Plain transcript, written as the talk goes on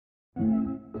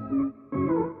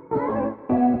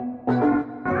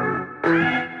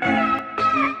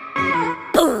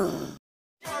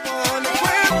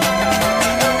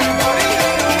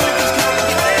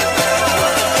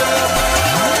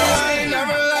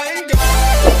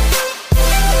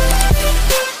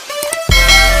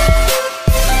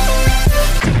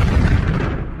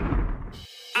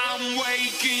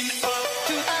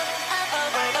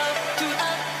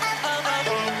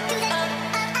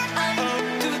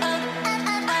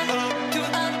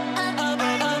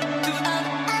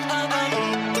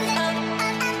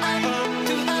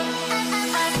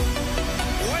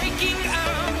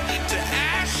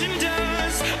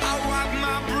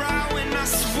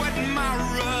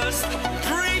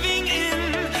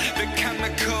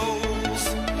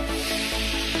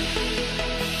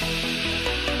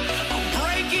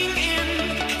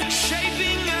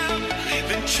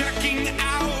Checking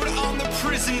out on the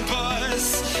prison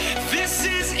bus. This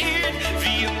is it,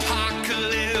 the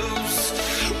apocalypse.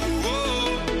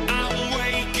 Whoa, I'm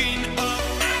waking up.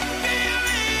 I feel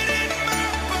it in my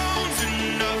bones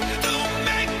enough to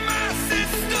make my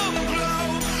system blow.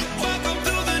 Welcome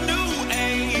to the new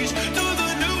age, to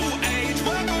the new age.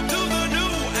 Welcome to the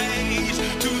new age,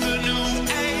 to the new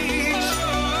age.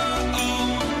 Oh,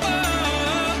 oh, oh,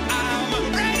 I'm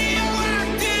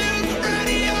radioactive,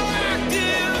 radioactive.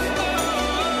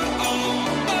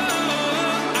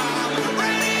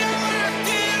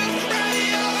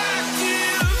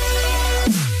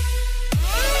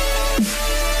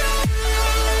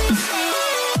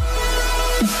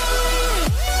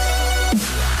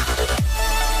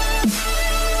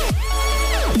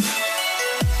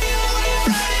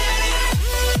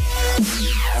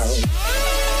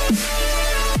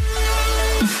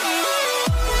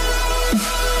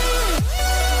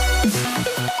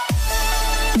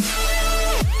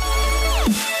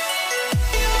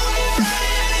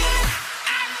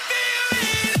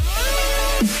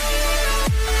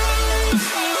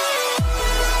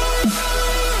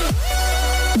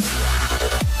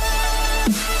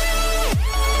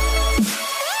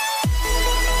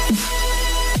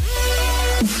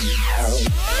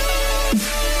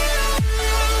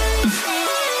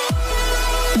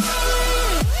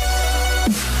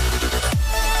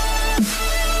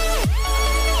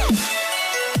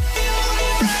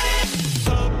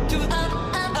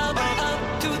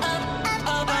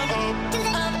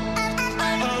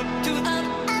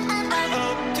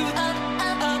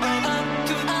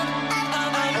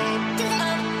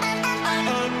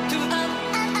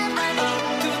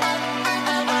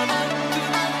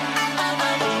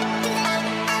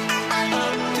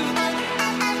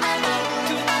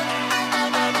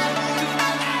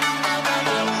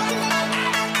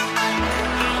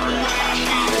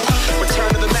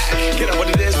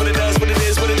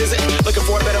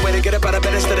 Get up out of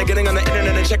bed instead of getting on the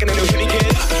internet and checking a new hit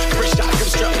kid. First shot, give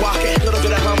a strut walking. A little bit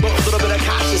of humble, a little bit of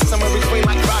cautious. Somewhere between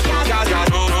like rock and Gaza. Nah,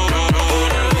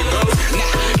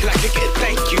 can I kick it?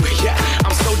 Thank you. Yeah,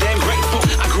 I'm so damn grateful.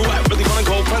 I grew up really wanna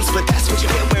go fronts, but that's what you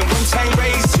get when Wu-Tang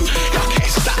raised you. Y'all can't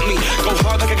stop me. Go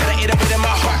hard like I gotta eat up it in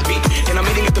my heartbeat. And I'm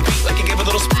eating at the beat like you gave a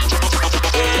little spot.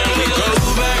 We go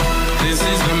back. This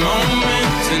is the moment.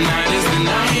 Tonight is the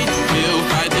night. We'll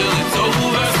fight till it's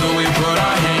over. So we put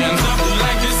our hands up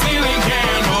like the ceiling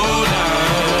can't hold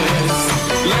us.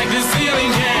 Like the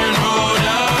ceiling can't hold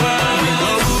us. We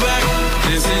go back.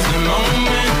 This is the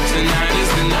moment. Tonight is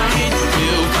the night.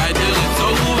 We'll fight till it's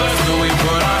over. So we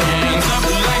put our hands up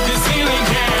like the ceiling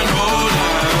can't hold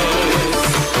us.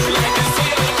 Like the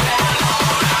ceiling can't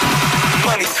hold us.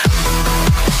 Money.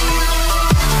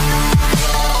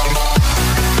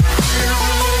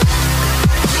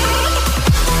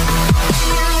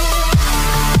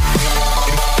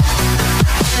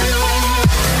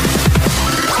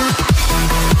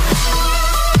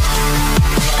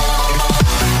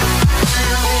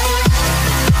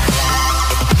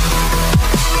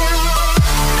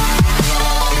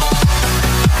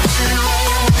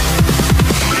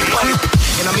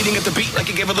 At the beat like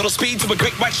it gave a little speed to a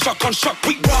great white shark on shark.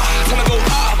 We raw, time to go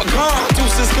up, gone.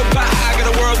 Deuces goodbye. I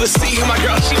got a world to see. And my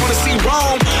girl, she wanna see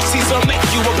Rome. Caesar make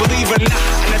you a believer now.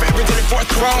 I never ever did it for a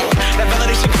throne. That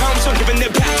validation comes from giving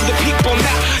it back to the people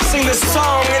now. Sing this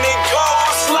song and it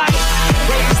goes like,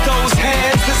 raise those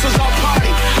hands. This is our party.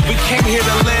 We came here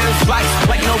to live life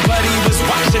like nobody was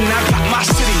watching. I got my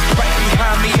city right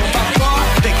behind me. If I fall,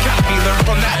 they got me. Learn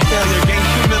from that failure, gain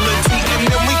humility, and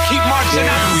then we keep marching.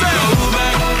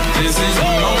 This is the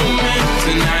moment,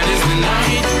 tonight is the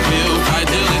night. We'll fight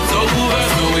till it's over,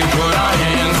 so we put our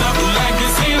hands up like the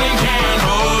ceiling can't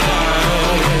hold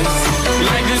us.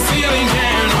 Like the ceiling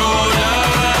can't hold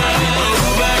us.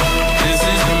 This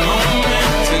is the moment.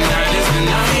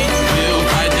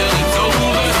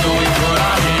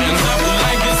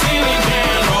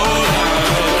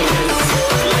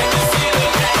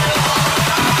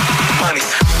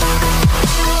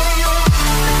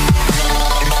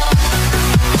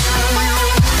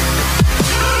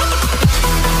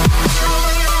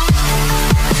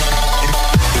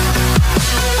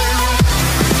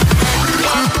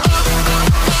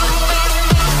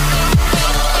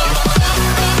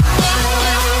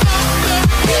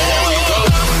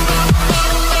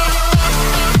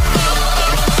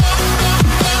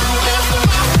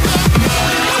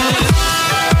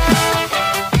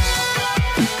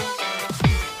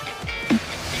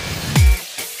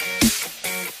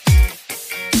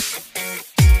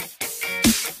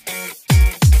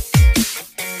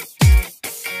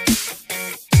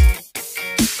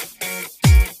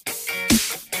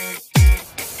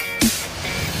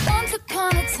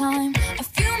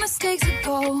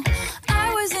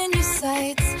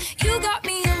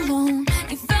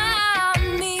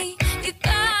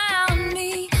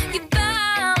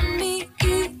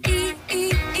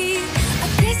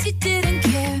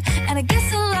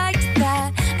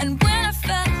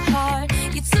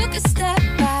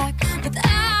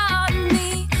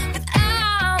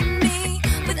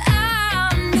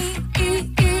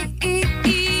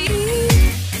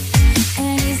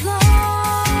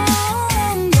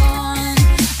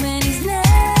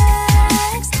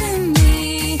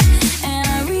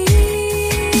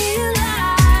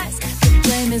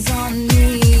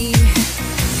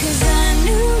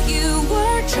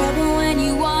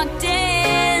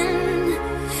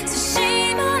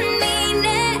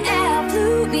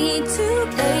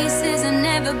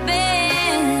 never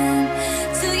been.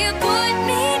 Till you put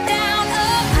me down.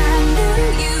 Oh, I knew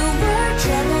you were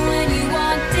trouble when you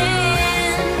walked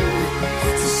in.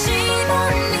 So shame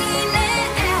on me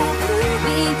now. Put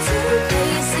me to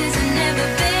places I've never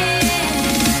been.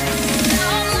 Now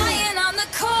I'm lying on the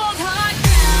cold hard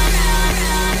ground.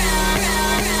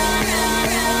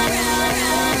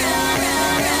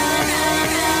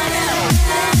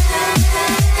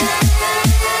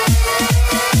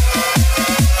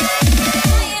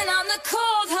 Lying on the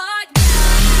cold hard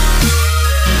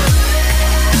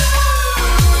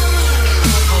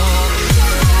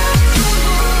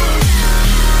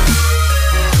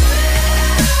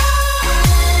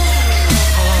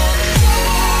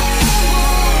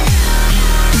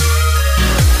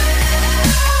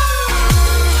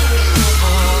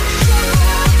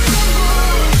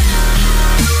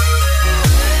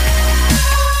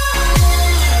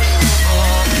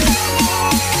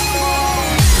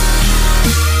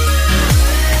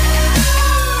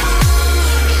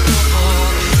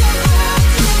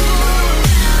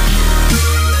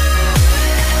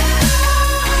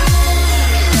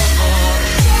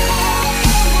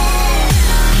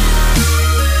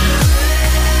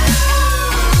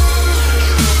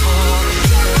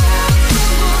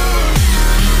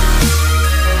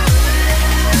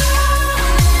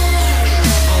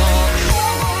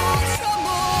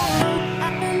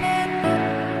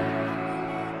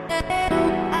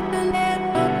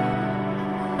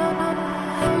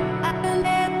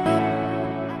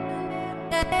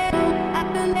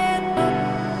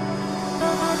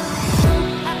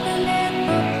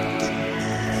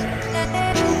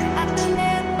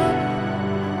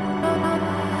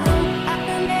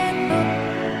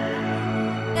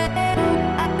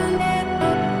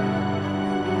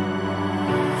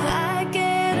I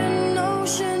get a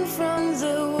notion from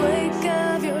the wake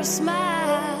of your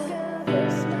smile,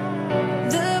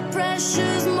 the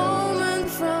precious moment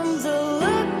from the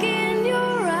look in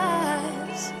your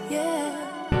eyes. Yeah,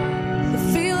 the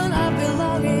feeling of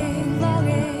belonging,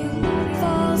 longing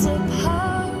falls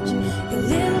apart. Your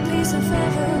little piece of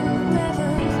heaven,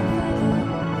 heaven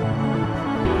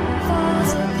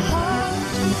falls apart.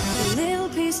 Your little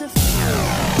piece of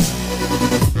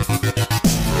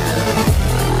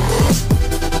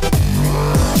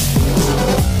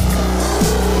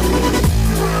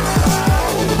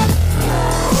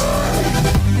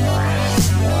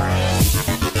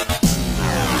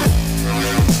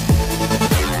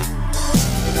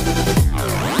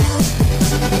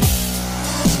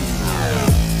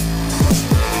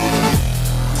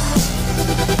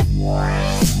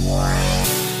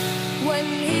when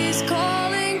he's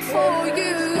calling for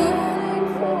you.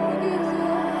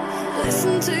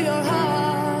 Listen to your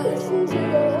heart.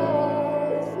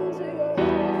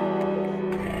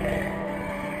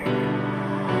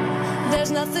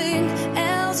 There's nothing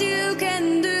else you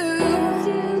can do.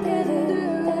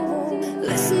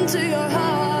 Listen to your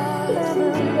heart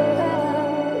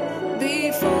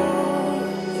before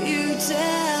you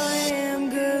tell him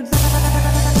goodbye.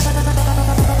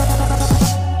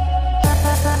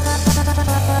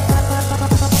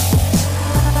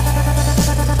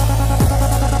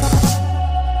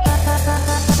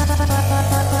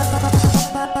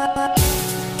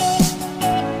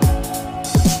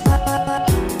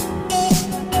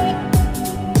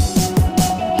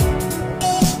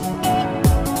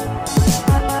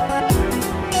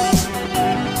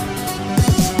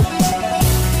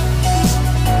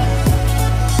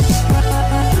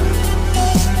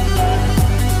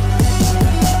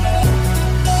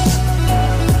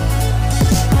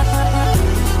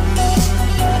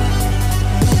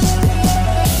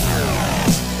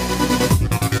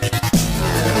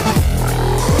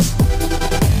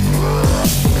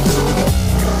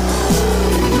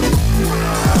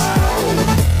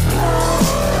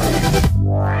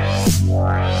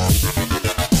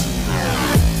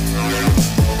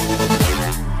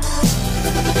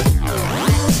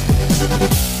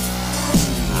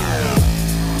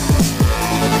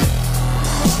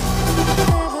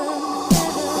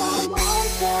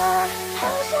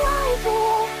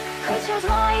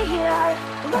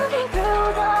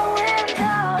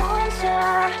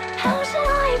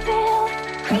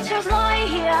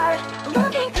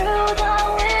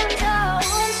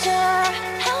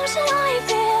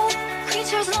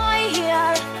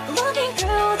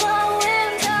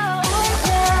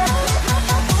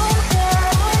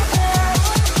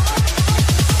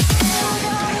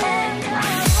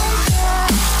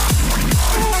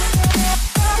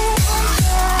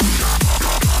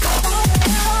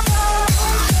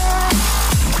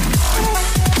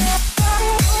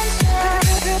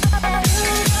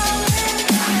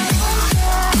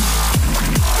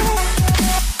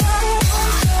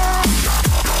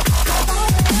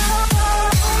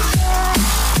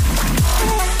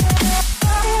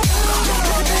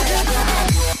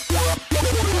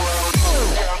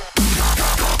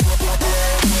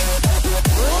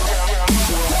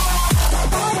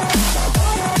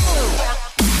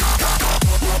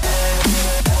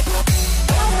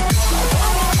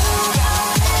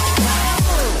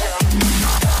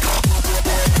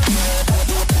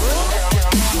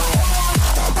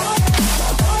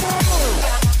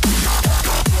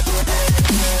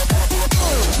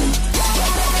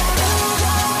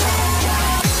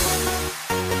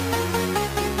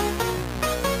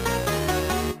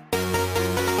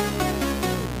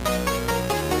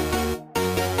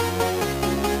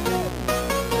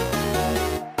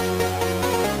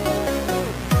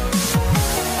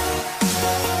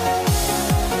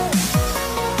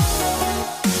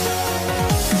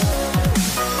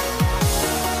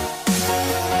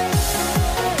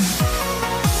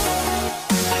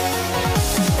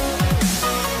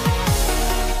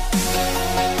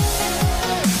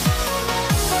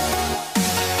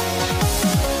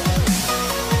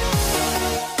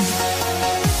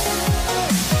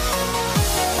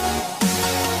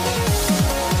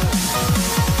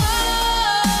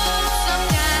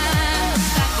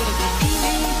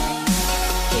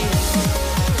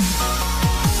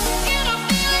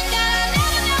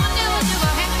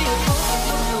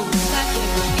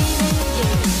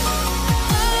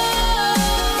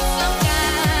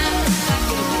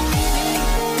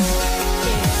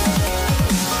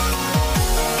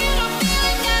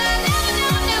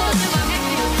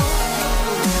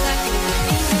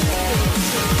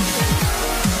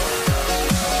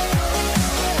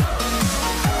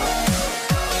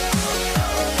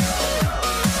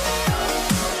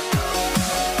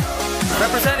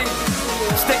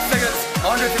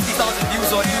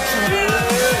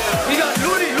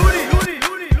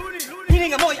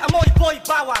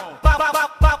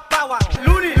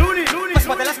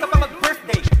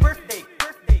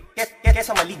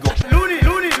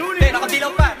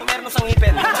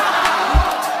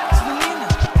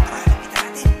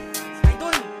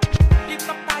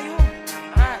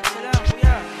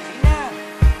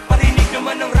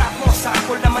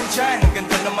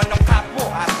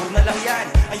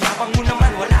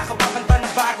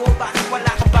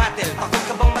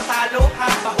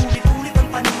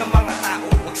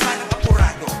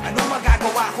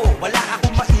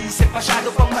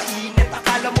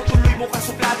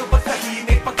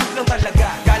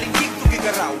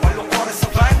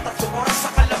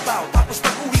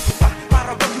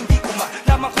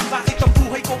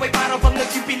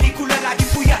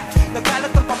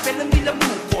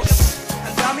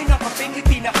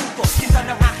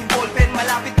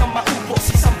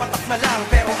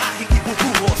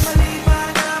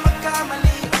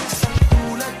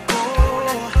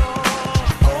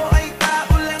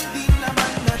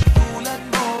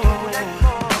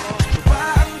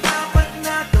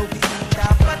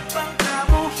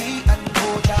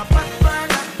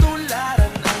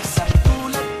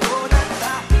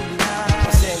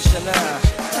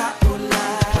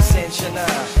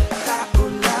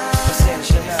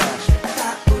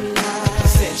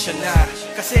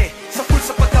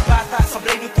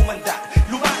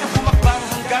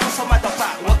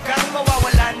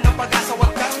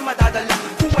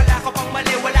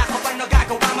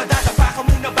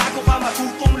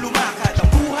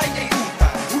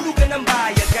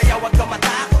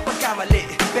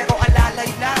 magkamali, pero alalay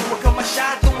lang, huwag ka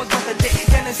masyadong magmadali.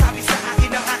 Yan ang sabi sa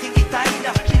akin ng aking itay,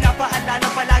 na pinapaalala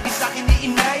palagi sa akin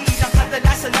ni inay, na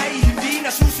kadalasan ay hindi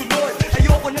nasusunod.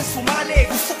 Ayoko nang sumali,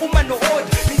 gusto ko manood.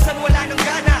 Minsan wala nang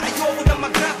gana, ayoko nang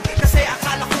mag-rap, kasi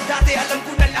akala ko dati alam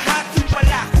ko na lahat. Yun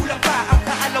pala, kulang pa ang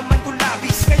kaalaman ko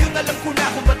labis. Ngayon alam ko na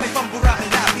kung ba't may pambura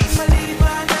ang labis. Mali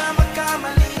ba na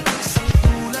magkamali isang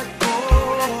tulad ko?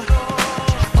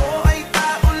 Ako ay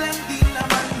tao lang din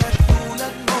naman na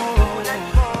tulad mo.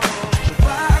 Ano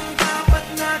ba ang dapat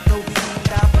na gawin?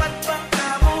 Dapat bang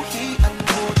kamuhian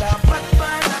mo? Dapat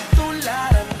ba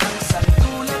natularan ang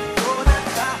santulad ko na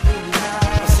tao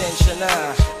lang? Pasensya na,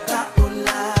 tao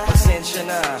lang. Pasensya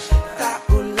na,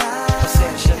 tao lang.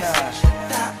 Pasensya na,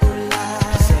 tao lang.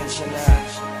 Pasensya na.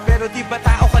 Pero di ba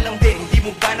tao ka lang din? Di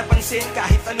mo ba napansin?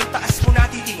 Kahit anong taas mo na,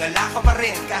 titingala ka pa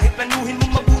rin. Kahit planuhin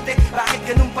mo mabuti, bakit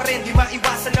ganun pa rin? Di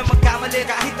maiwasan na magkamali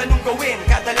kahit anong gawin.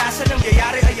 Kadalasan ang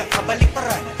nangyayari ay ang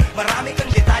kabaliktaran. Marami kang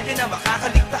detalye na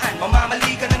makakaligtaan.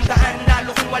 Mamamali ka ng daan,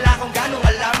 lalo kung wala kang ganong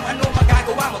alam. Ano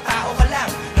magagawa mo? Tao ka lang.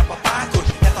 Napapagod,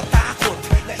 natatakot,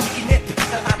 naiinit,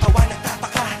 natatawa,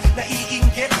 nagtataka,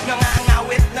 naiinggit,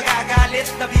 nangangawit, nagagalit,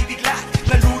 nabibigla,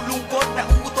 nalulungkot,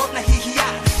 nauutot, nahihiya,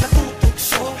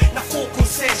 natutugso,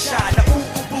 nakukonsensya,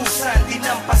 nauubusan din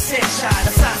ng pasensya,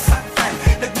 nasasaktan,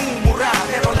 nagmumura,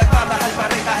 pero nagmamahal pa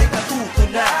rin kahit natuto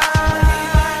na.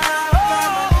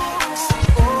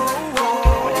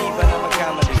 Mali ba na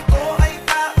magkamali? Ako ay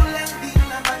tao lang din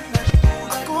naman na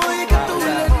tulad. Ako'y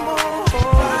katulad mo.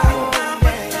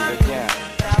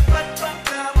 Dapat bang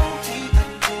kamuhian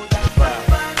ko? Dapat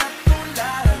ba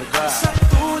natularan isang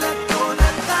tulad ko na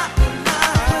tao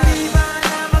lang? Mali ba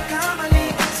na magkamali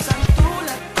isang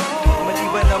tulad ko? Mali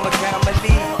ba na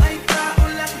magkamali? Ako ay tao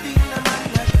lang din naman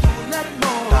na tulad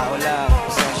mo. Tao lang,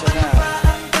 pasensya na. Ano ba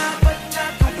ang dapat na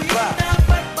gawin?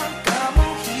 Dapat bang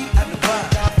kamuhian? Ano ba?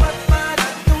 Dapat ba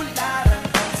natularan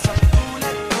isang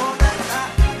tulad ko na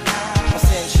tao lang?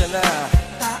 Pasensya na,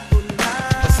 tao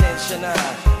lang. Pasensya na,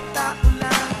 tao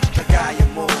lang. Kagaya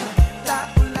mo,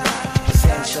 tao lang.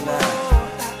 Pasensya na,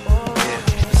 yeah.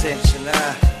 Pasensya na,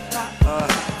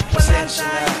 pasensya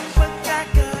na,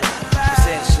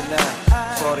 pasensya na.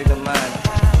 Sorry naman,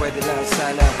 pwede lang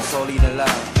sana, sorry na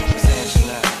lang. Pasensya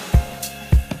na.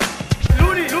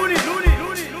 Looney, Looney, Looney,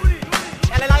 Looney, Looney,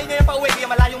 Looney. Alalahin niya yung pauwi, kaya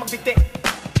malayong magbigti.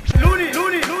 Looney,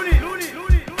 Looney, Looney, Looney,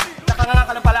 Looney, Looney. Nakanganga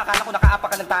ka lang pala, akala ko nakaapa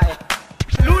ka ng tae.